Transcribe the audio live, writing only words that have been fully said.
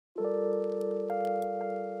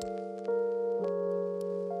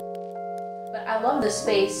I love the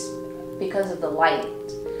space because of the light,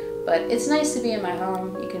 but it's nice to be in my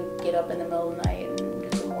home. You can get up in the middle of the night and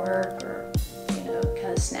do some work, or, you know,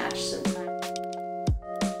 kind of snatch some time.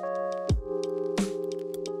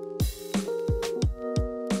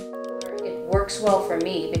 It works well for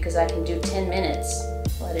me because I can do 10 minutes,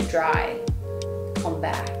 let it dry, come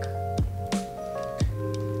back.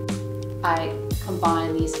 I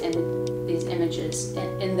combine these images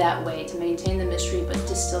in that way to maintain the mystery, but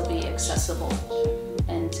to still be accessible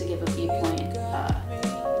and to give a viewpoint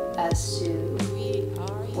as to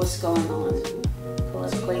what's going on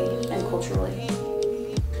politically and culturally.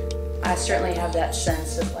 I certainly have that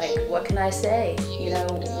sense of, like, what can I say? You know,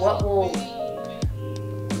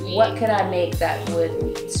 what could I make that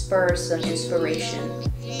would spur some inspiration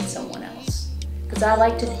in someone else? Because I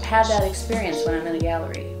like to have that experience when I'm in a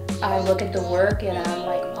gallery. I look at the work and I'm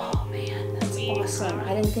like, oh man, that's awesome.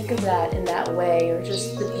 I didn't think of that in that way, or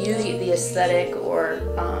just the beauty, the aesthetic, or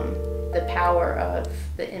the power of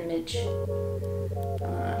the image.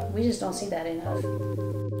 We just don't see that enough.